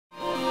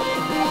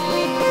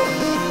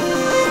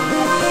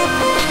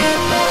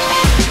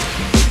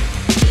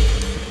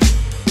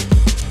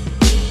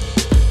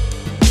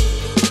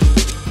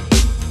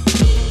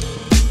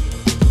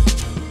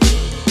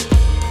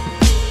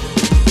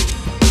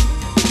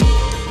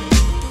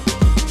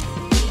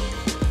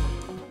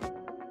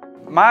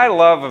My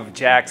love of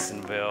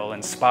Jacksonville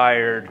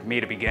inspired me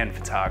to begin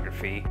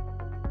photography.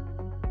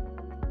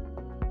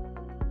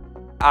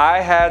 I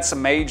had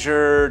some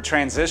major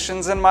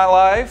transitions in my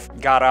life,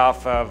 got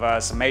off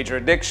of some major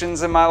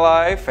addictions in my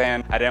life,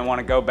 and I didn't want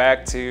to go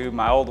back to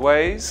my old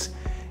ways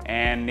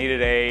and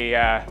needed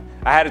I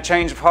had a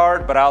change of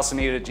heart, but I also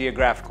needed a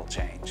geographical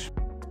change.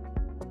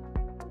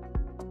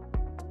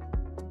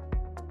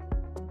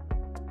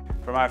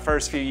 For my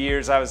first few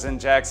years I was in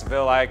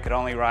Jacksonville, I could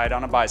only ride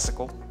on a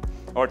bicycle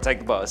or take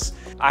the bus.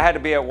 I had to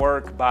be at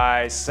work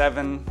by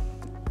 7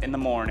 in the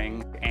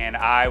morning, and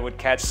I would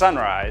catch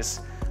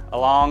sunrise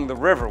along the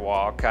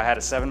Riverwalk. I had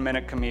a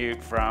 7-minute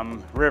commute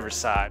from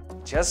Riverside.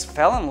 Just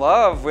fell in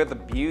love with the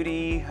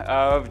beauty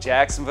of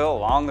Jacksonville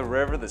along the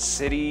river, the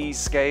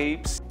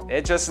cityscapes.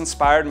 It just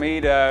inspired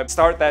me to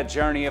start that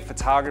journey of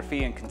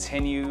photography and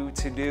continue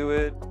to do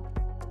it.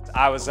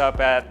 I was up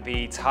at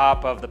the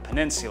top of the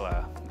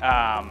peninsula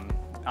on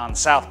the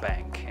South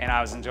Bank, and I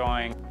was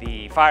enjoying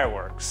the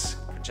fireworks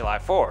for July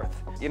 4th.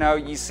 You know,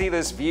 you see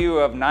this view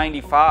of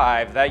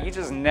 95 that you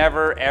just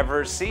never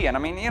ever see. And I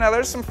mean, you know,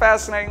 there's some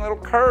fascinating little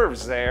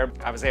curves there.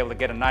 I was able to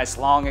get a nice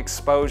long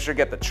exposure,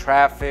 get the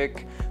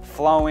traffic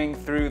flowing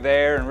through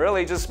there, and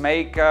really just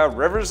make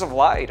rivers of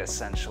light,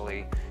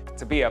 essentially.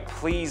 To be a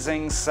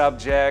pleasing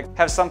subject,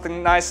 have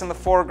something nice in the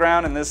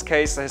foreground, in this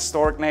case, the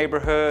historic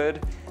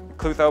neighborhood,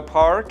 Clutho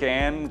Park,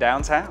 and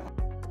downtown.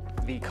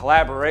 The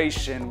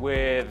collaboration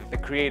with the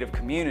creative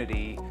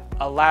community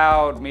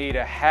allowed me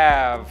to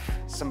have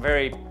some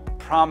very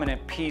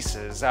prominent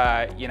pieces,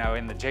 you know,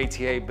 in the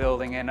JTA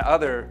building and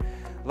other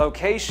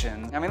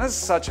locations. I mean, this is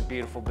such a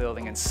beautiful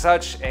building and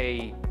such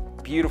a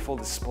beautiful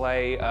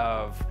display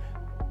of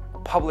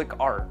public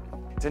art.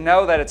 To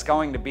know that it's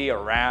going to be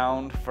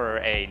around for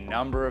a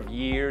number of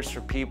years for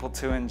people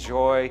to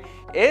enjoy,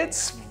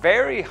 it's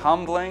very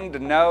humbling to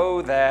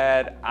know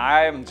that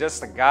I'm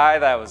just a guy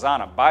that was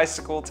on a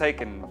bicycle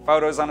taking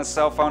photos on a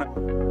cell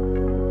phone.